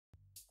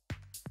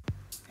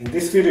In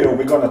this video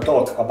we're going to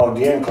talk about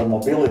the ankle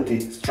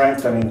mobility,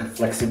 strengthening,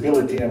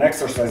 flexibility and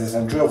exercises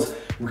and drills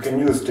we can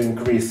use to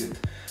increase it.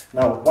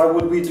 Now, why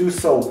would we do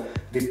so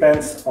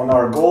depends on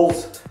our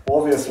goals,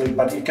 obviously,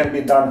 but it can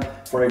be done,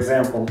 for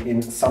example,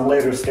 in some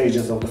later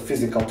stages of the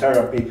physical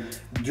therapy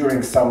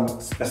during some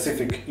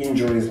specific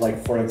injuries,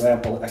 like for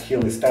example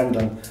Achilles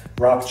tendon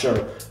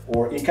rupture,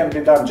 or it can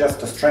be done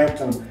just to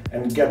strengthen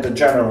and get the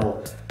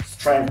general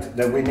strength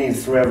that we need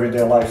through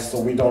everyday life so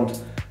we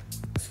don't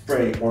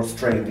spray or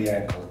strain the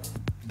ankle.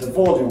 The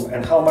volume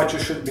and how much you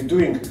should be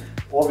doing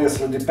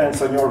obviously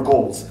depends on your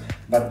goals,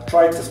 but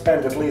try to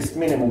spend at least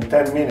minimum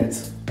 10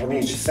 minutes on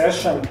each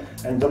session,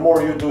 and the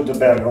more you do the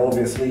better.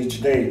 Obviously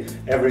each day,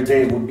 every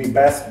day would be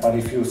best, but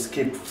if you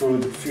skip through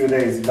a few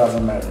days it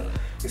doesn't matter,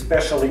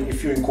 especially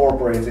if you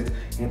incorporate it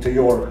into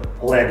your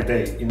leg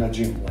day in a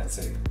gym, let's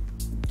say.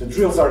 The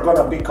drills are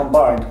gonna be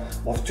combined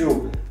of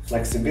 2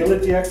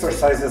 flexibility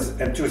exercises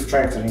and 2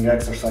 strengthening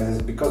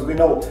exercises, because we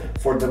know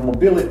for the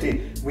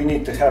mobility we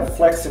need to have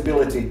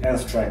flexibility and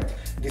strength.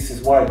 This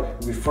is why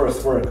we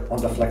first work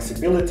on the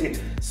flexibility.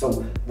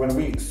 So when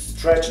we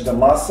stretch the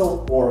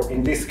muscle, or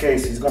in this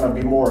case it's gonna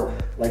be more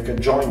like a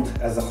joint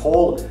as a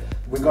whole,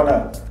 we're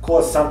gonna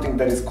cause something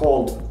that is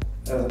called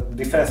a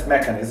defense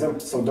mechanism.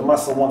 So the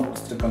muscle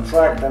wants to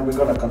contract, then we're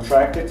gonna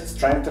contract it,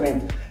 strengthen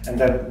it, and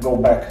then go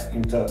back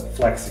into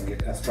flexing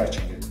it and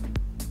stretching it.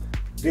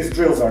 These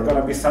drills are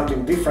gonna be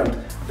something different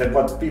than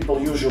what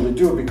people usually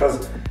do,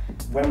 because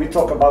when we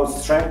talk about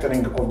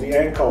strengthening of the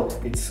ankle,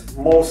 it's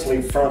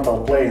mostly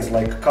frontal planes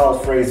like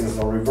calf raises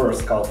or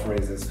reverse calf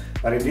raises.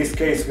 But in this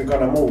case, we're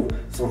gonna move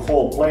through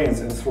whole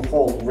planes and through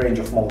whole range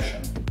of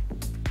motion.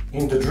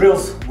 In the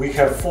drills, we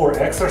have 4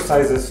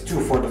 exercises, 2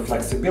 for the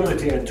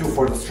flexibility and 2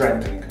 for the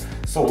strengthening.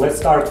 So let's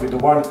start with the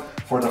one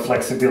for the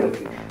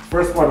flexibility.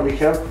 First one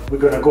we're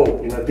gonna go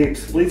in a deep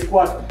split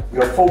squat. We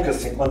are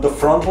focusing on the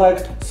front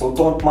leg, so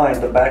don't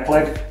mind the back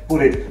leg.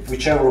 Put it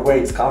whichever way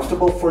it's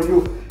comfortable for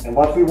you. And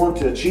what we want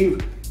to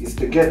achieve is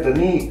to get the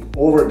knee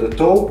over the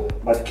toe,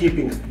 but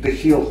keeping the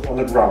heel on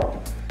the ground.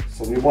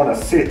 So we want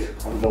to sit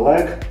on the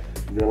leg,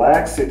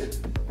 relax it,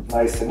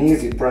 nice and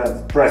easy,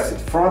 press it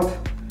front,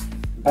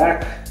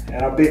 back,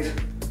 and a bit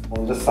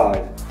on the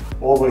side.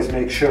 Always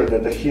make sure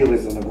that the heel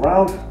is on the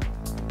ground.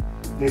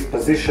 This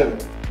position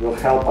will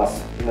help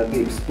us in a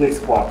deep split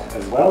squat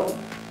as well.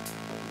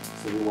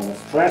 So we want to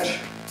stretch,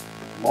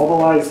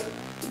 mobilize.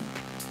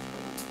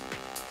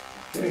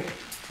 Okay,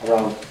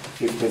 around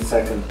 15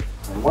 seconds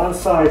on one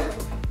side.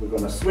 We're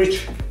going to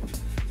switch,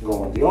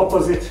 go on the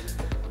opposite,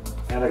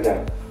 and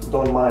again,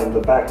 don't mind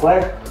the back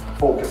leg,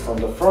 focus on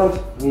the front,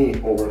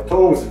 knee over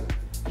toes,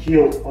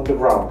 heel on the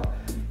ground.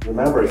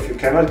 Remember, if you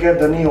cannot get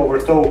the knee over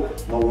toe,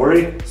 no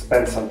worry,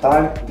 spend some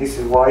time. This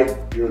is why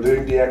you're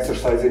doing the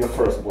exercise in the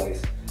first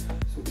place.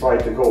 So try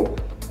to go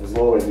as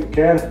low as you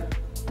can,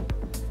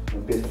 a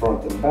bit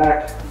front and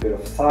back, a bit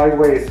of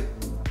sideways,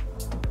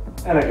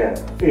 and again,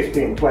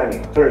 15, 20,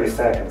 30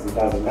 seconds, it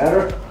doesn't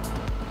matter.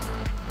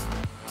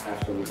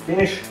 After we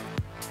finish,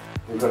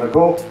 we're gonna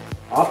go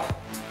up.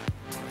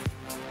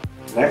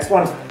 Next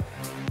one,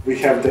 we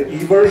have the E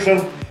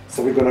version.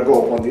 So we're gonna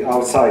go on the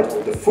outside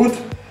of the foot.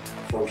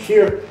 From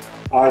here,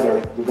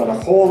 either we're gonna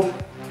hold,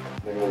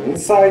 then go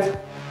inside,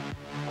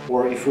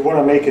 or if we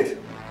wanna make it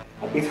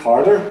a bit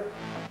harder,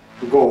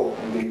 we go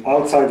on the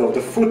outside of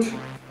the foot,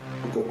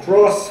 we go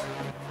cross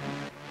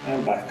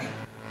and back.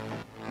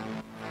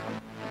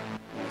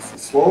 Nice and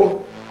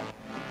slow.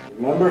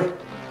 Remember,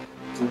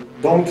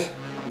 don't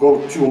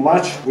go too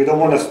much. We don't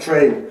want to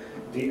strain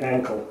the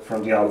ankle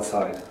from the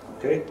outside.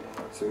 Okay,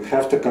 so you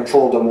have to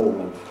control the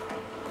movement.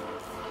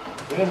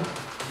 Then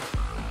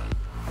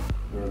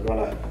we're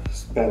gonna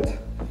spend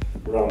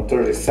around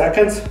 30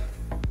 seconds.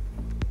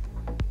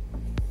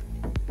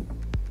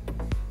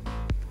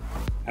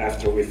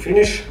 After we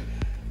finish,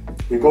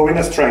 we go in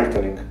a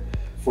strengthening.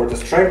 For the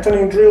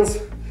strengthening drills,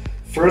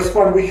 first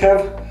one we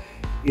have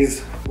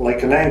is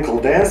like an ankle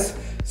dance.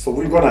 So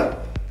we're gonna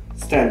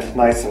stand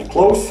nice and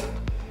close,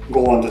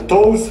 go on the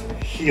toes,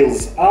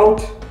 heels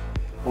out,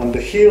 on the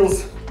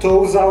heels,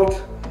 toes out,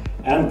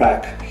 and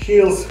back,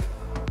 heels,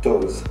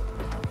 toes.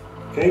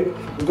 Okay,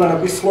 we're gonna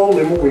be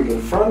slowly moving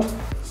in front.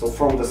 So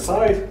from the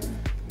side,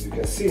 you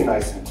can see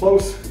nice and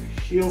close,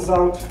 heels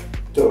out,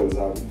 toes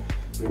out.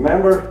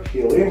 Remember,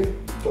 heel in,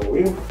 toe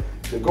in,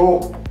 to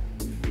go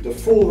with the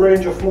full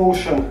range of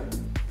motion,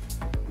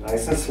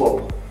 nice and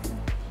slow.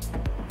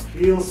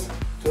 Heels,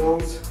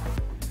 toes,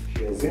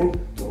 heels in,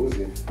 toes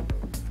in.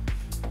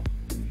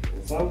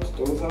 Heels out,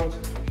 toes out,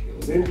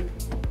 heels in,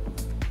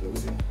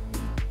 toes in.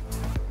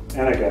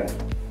 And again,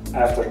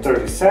 after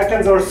 30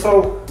 seconds or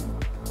so,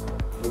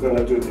 we're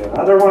gonna do the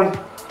another one,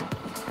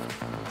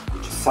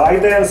 which is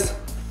side dance.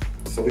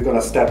 So we're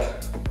gonna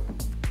step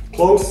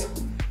close,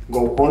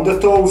 go on the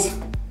toes,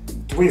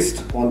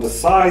 twist on the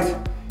side,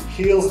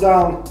 heels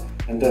down,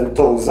 and then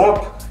toes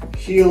up,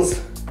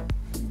 heels,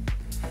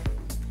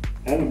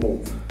 and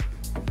move.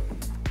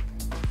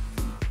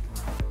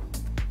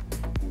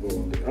 Go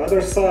on the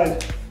other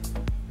side.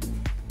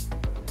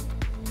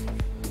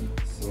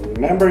 So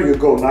remember, you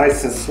go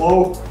nice and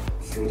slow,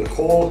 through the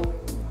whole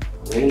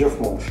range of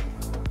motion.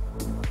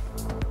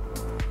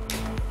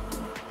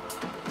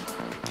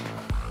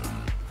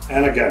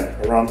 And again,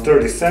 around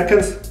 30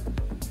 seconds,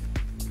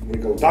 we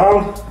go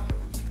down,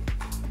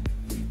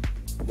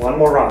 one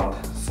more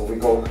round. So we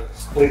go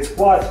split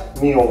squat,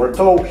 knee over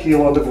toe,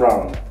 heel on the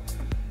ground.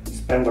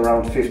 Spend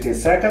around 15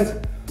 seconds.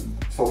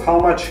 So how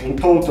much in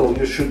total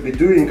you should be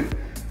doing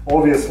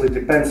obviously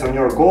depends on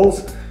your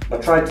goals,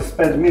 but try to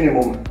spend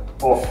minimum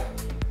of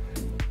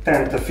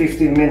 10 to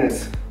 15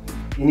 minutes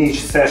in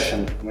each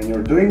session when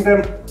you're doing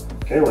them.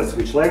 Okay, let's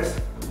switch legs.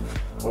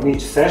 On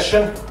each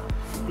session,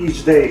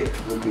 each day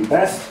would be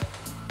best,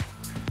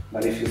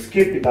 but if you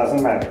skip, it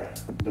doesn't matter.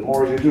 The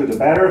more you do, the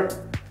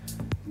better,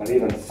 but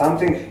even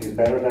something is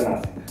better than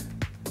nothing.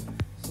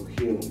 So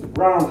heel on the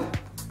ground.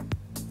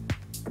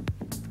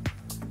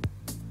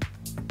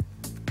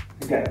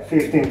 Again,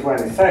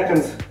 15-20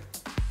 seconds,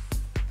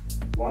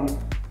 one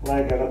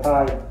leg at a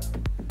time.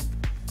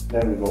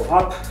 Then we go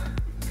up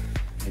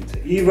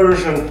into E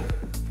version.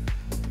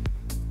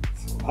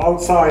 So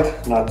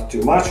outside, not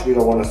too much, we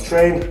don't want to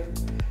strain.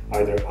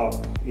 Either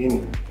up,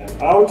 in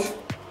and out,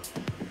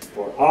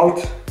 or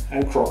out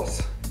and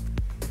cross.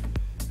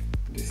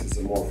 This is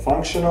a more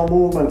functional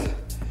movement.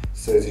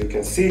 So as you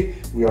can see,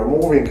 we are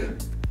moving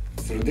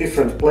through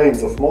different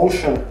planes of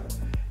motion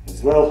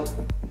as well.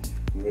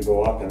 When we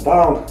go up and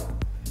down,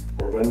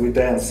 or when we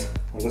dance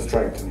on the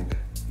strengthening.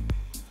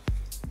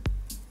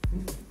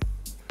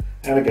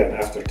 And again,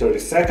 after 30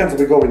 seconds,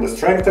 we go in the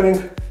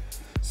strengthening.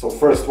 So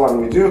first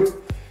one we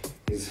do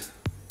is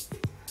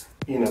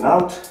in and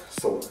out.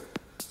 So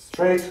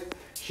straight,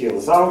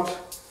 heels out,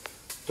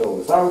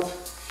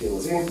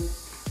 heels in,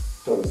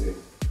 toes in.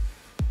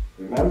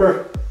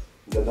 Remember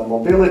that the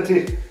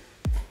mobility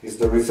is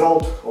the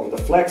result of the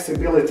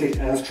flexibility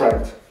and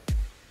strength.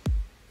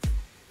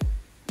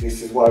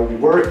 This is why we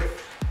work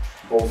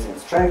both on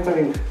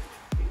strengthening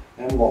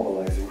and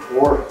mobilizing,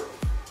 or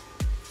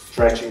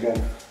stretching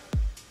and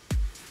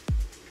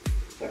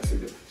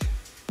flexibility.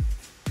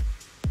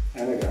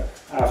 And again,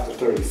 after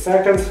 30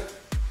 seconds,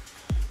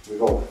 we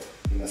go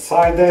in a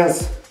side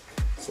dance.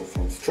 So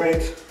from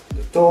straight,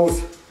 the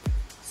toes,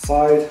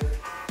 side,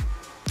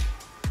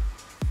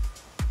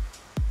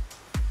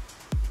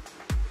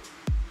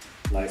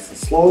 nice and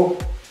slow,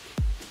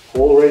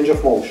 whole range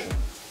of motion.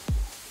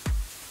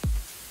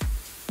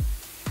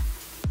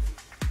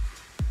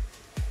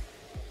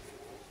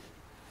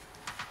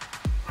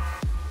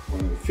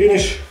 When we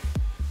finish,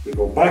 we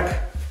go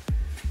back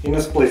in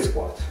a split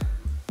squat.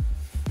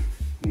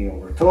 Knee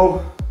over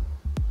toe,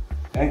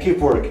 and keep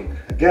working.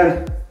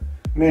 Again,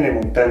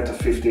 minimum 10 to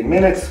 15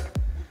 minutes.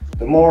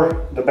 The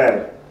more, the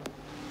better.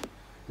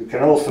 You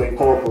can also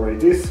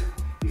incorporate this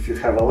if you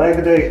have a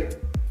leg day.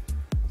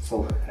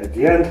 So at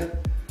the end,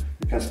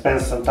 you can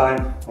spend some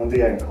time on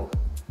the ankle.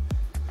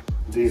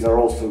 These are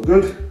also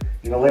good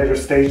in the later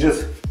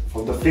stages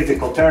of the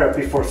physical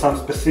therapy for some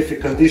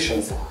specific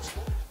conditions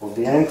of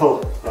the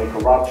ankle, like a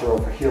rupture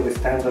of Achilles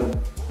tendon,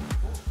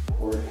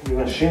 or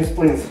even shin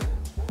splints,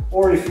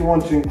 or if you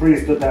want to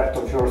increase the depth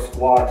of your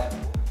squat,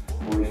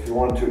 or if you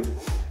want to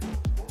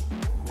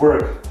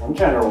work on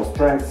general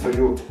strength so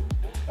you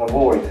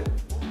avoid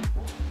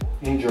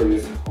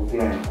injuries of the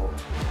ankle.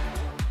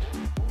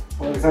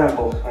 For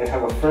example, I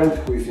have a friend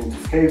who is into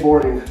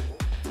skateboarding,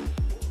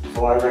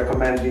 so I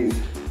recommend these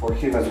for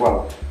him as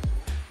well.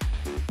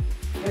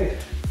 Okay.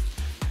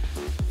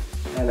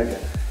 And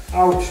again,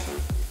 out,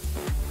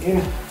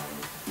 in,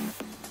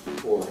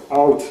 or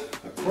out,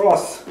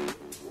 across.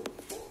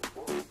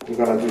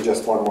 We're gonna do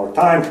just one more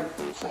time,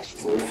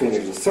 so we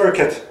finish the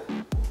circuit.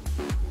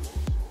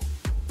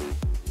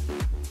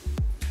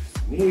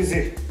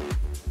 Easy.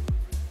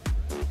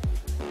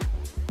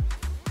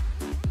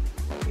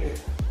 Okay.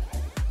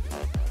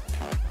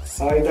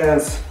 Side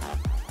dance,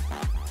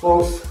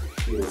 close,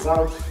 heels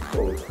out,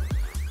 toes out.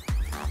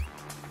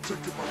 Take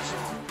it my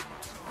time.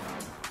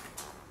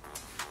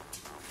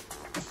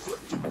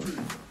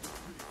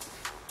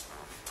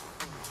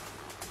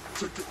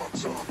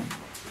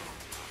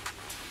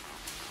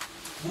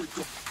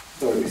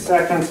 30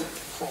 seconds,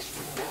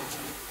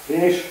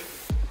 finish,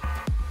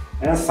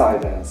 and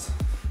side dance.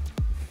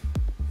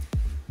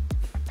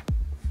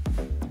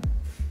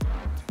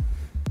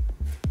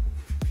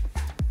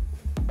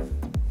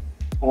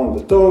 On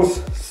the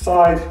toes,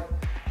 side,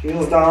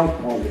 heels down,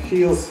 on the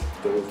heels,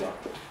 toes down.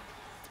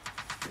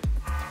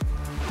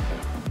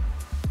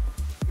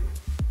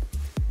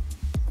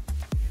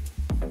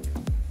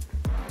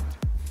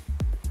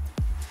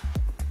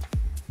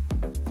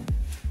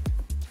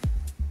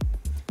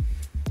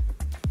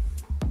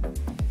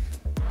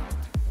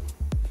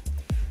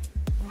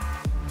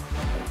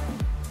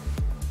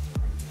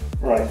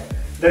 Right,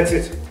 that's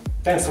it.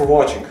 Thanks for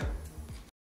watching.